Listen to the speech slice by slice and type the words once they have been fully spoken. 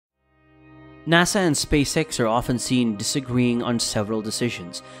NASA and SpaceX are often seen disagreeing on several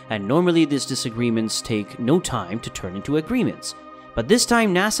decisions, and normally these disagreements take no time to turn into agreements. But this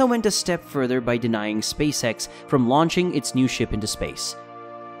time, NASA went a step further by denying SpaceX from launching its new ship into space.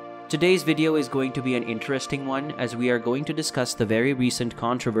 Today's video is going to be an interesting one, as we are going to discuss the very recent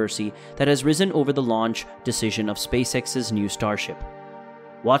controversy that has risen over the launch decision of SpaceX's new Starship.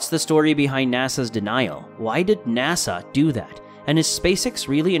 What's the story behind NASA's denial? Why did NASA do that? And is SpaceX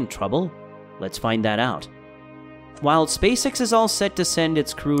really in trouble? Let's find that out. While SpaceX is all set to send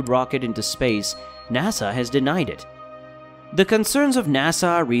its crewed rocket into space, NASA has denied it. The concerns of NASA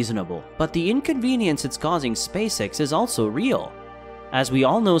are reasonable, but the inconvenience it's causing SpaceX is also real. As we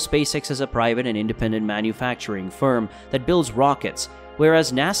all know, SpaceX is a private and independent manufacturing firm that builds rockets,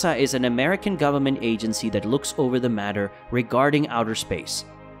 whereas NASA is an American government agency that looks over the matter regarding outer space.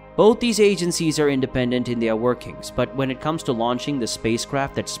 Both these agencies are independent in their workings, but when it comes to launching the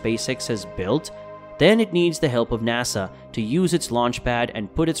spacecraft that SpaceX has built, then it needs the help of NASA to use its launch pad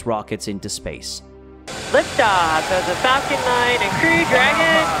and put its rockets into space. Liftoff of the Falcon 9 and Crew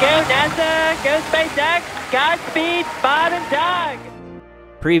Dragon. Go NASA, go SpaceX, Godspeed, Bob and Doug.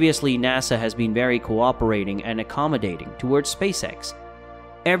 Previously, NASA has been very cooperating and accommodating towards SpaceX.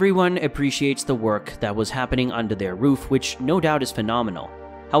 Everyone appreciates the work that was happening under their roof, which no doubt is phenomenal.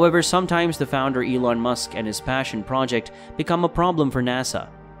 However, sometimes the founder Elon Musk and his passion project become a problem for NASA.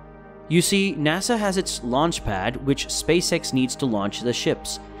 You see, NASA has its launch pad, which SpaceX needs to launch the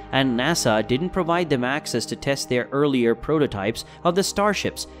ships, and NASA didn't provide them access to test their earlier prototypes of the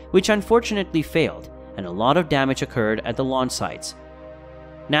Starships, which unfortunately failed, and a lot of damage occurred at the launch sites.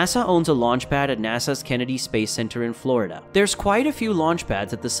 NASA owns a launch pad at NASA's Kennedy Space Center in Florida. There's quite a few launch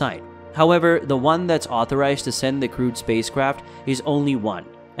pads at the site. However, the one that's authorized to send the crewed spacecraft is only one,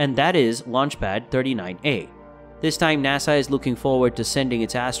 and that is Launchpad 39A. This time, NASA is looking forward to sending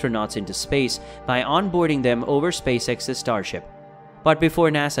its astronauts into space by onboarding them over SpaceX's Starship. But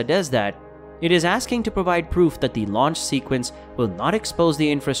before NASA does that, it is asking to provide proof that the launch sequence will not expose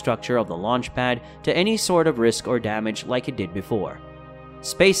the infrastructure of the launch pad to any sort of risk or damage like it did before.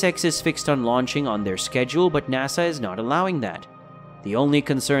 SpaceX is fixed on launching on their schedule, but NASA is not allowing that. The only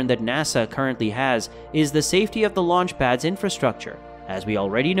concern that NASA currently has is the safety of the launch pad's infrastructure, as we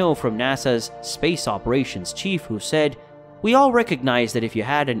already know from NASA's Space Operations Chief, who said, "We all recognize that if you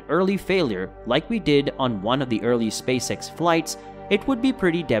had an early failure like we did on one of the early SpaceX flights, it would be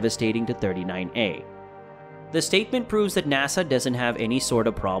pretty devastating to 39A. The statement proves that NASA doesn't have any sort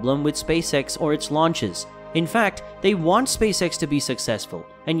of problem with SpaceX or its launches. In fact, they want SpaceX to be successful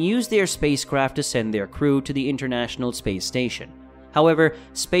and use their spacecraft to send their crew to the International Space Station. However,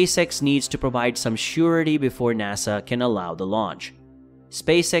 SpaceX needs to provide some surety before NASA can allow the launch.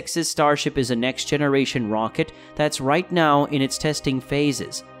 SpaceX's Starship is a next-generation rocket that's right now in its testing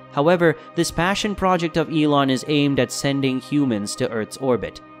phases. However, this passion project of Elon is aimed at sending humans to Earth's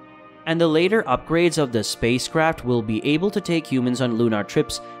orbit. And the later upgrades of the spacecraft will be able to take humans on lunar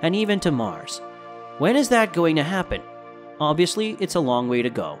trips and even to Mars. When is that going to happen? Obviously, it's a long way to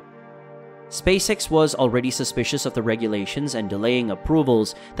go. SpaceX was already suspicious of the regulations and delaying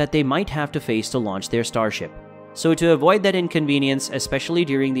approvals that they might have to face to launch their Starship. So to avoid that inconvenience, especially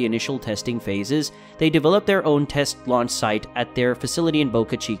during the initial testing phases, they developed their own test launch site at their facility in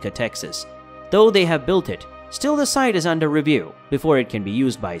Boca Chica, Texas. Though they have built it, still the site is under review before it can be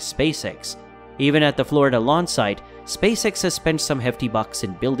used by SpaceX. Even at the Florida launch site, SpaceX has spent some hefty bucks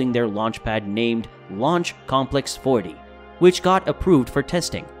in building their launch pad named Launch Complex 40, which got approved for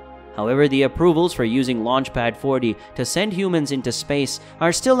testing. However, the approvals for using Launchpad 40 to send humans into space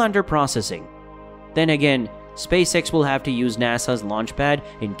are still under processing. Then again, SpaceX will have to use NASA's launch pad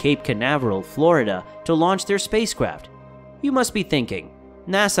in Cape Canaveral, Florida to launch their spacecraft. You must be thinking,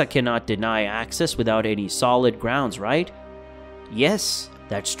 NASA cannot deny access without any solid grounds, right? Yes,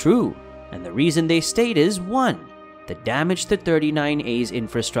 that's true, and the reason they state is 1. The damage to 39A's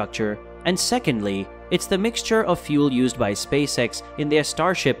infrastructure, and secondly, it's the mixture of fuel used by SpaceX in their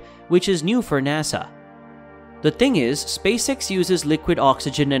Starship, which is new for NASA. The thing is, SpaceX uses liquid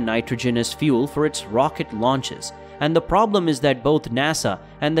oxygen and nitrogen as fuel for its rocket launches, and the problem is that both NASA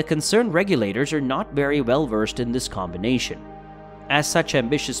and the concerned regulators are not very well versed in this combination. As such,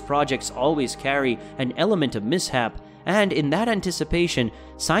 ambitious projects always carry an element of mishap, and in that anticipation,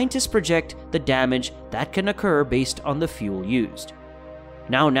 scientists project the damage that can occur based on the fuel used.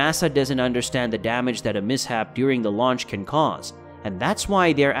 Now, NASA doesn't understand the damage that a mishap during the launch can cause, and that's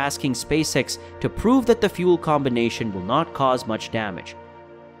why they're asking SpaceX to prove that the fuel combination will not cause much damage.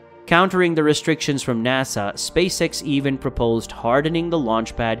 Countering the restrictions from NASA, SpaceX even proposed hardening the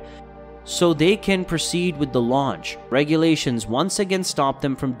launch pad so they can proceed with the launch. Regulations once again stop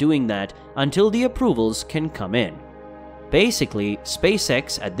them from doing that until the approvals can come in. Basically,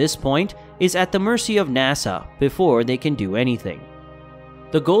 SpaceX at this point is at the mercy of NASA before they can do anything.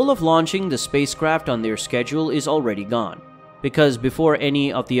 The goal of launching the spacecraft on their schedule is already gone, because before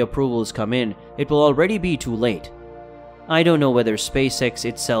any of the approvals come in, it will already be too late. I don't know whether SpaceX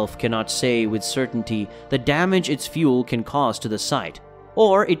itself cannot say with certainty the damage its fuel can cause to the site,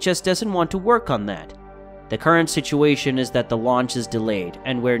 or it just doesn't want to work on that. The current situation is that the launch is delayed,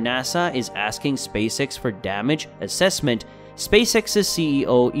 and where NASA is asking SpaceX for damage assessment, SpaceX's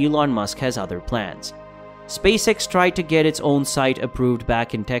CEO Elon Musk has other plans. SpaceX tried to get its own site approved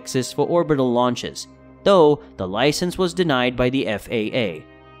back in Texas for orbital launches, though the license was denied by the FAA.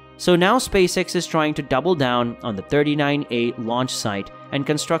 So now SpaceX is trying to double down on the 39A launch site, and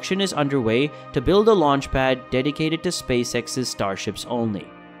construction is underway to build a launch pad dedicated to SpaceX's Starships only.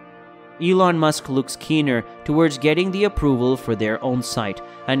 Elon Musk looks keener towards getting the approval for their own site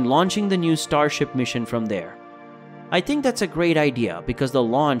and launching the new Starship mission from there. I think that's a great idea because the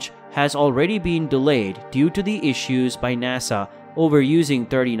launch has already been delayed due to the issues by NASA overusing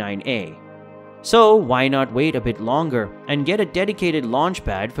 39A. So why not wait a bit longer and get a dedicated launch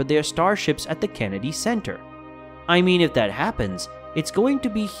pad for their Starships at the Kennedy Center? I mean, if that happens, it's going to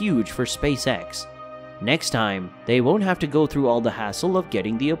be huge for SpaceX. Next time, they won't have to go through all the hassle of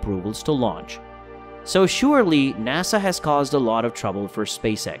getting the approvals to launch. So surely, NASA has caused a lot of trouble for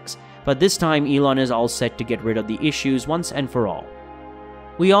SpaceX, but this time Elon is all set to get rid of the issues once and for all.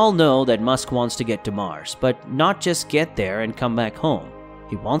 We all know that Musk wants to get to Mars, but not just get there and come back home.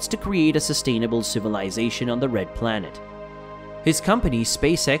 He wants to create a sustainable civilization on the Red Planet. His company,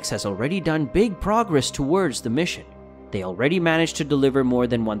 SpaceX, has already done big progress towards the mission. They already managed to deliver more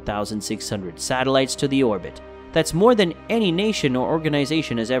than 1,600 satellites to the orbit. That's more than any nation or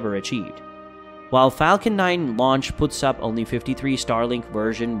organization has ever achieved. While Falcon 9 launch puts up only 53 Starlink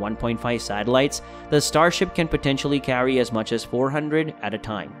version 1.5 satellites, the Starship can potentially carry as much as 400 at a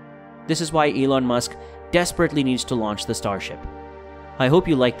time. This is why Elon Musk desperately needs to launch the Starship. I hope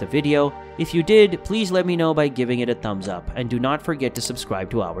you liked the video. If you did, please let me know by giving it a thumbs up, and do not forget to subscribe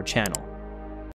to our channel.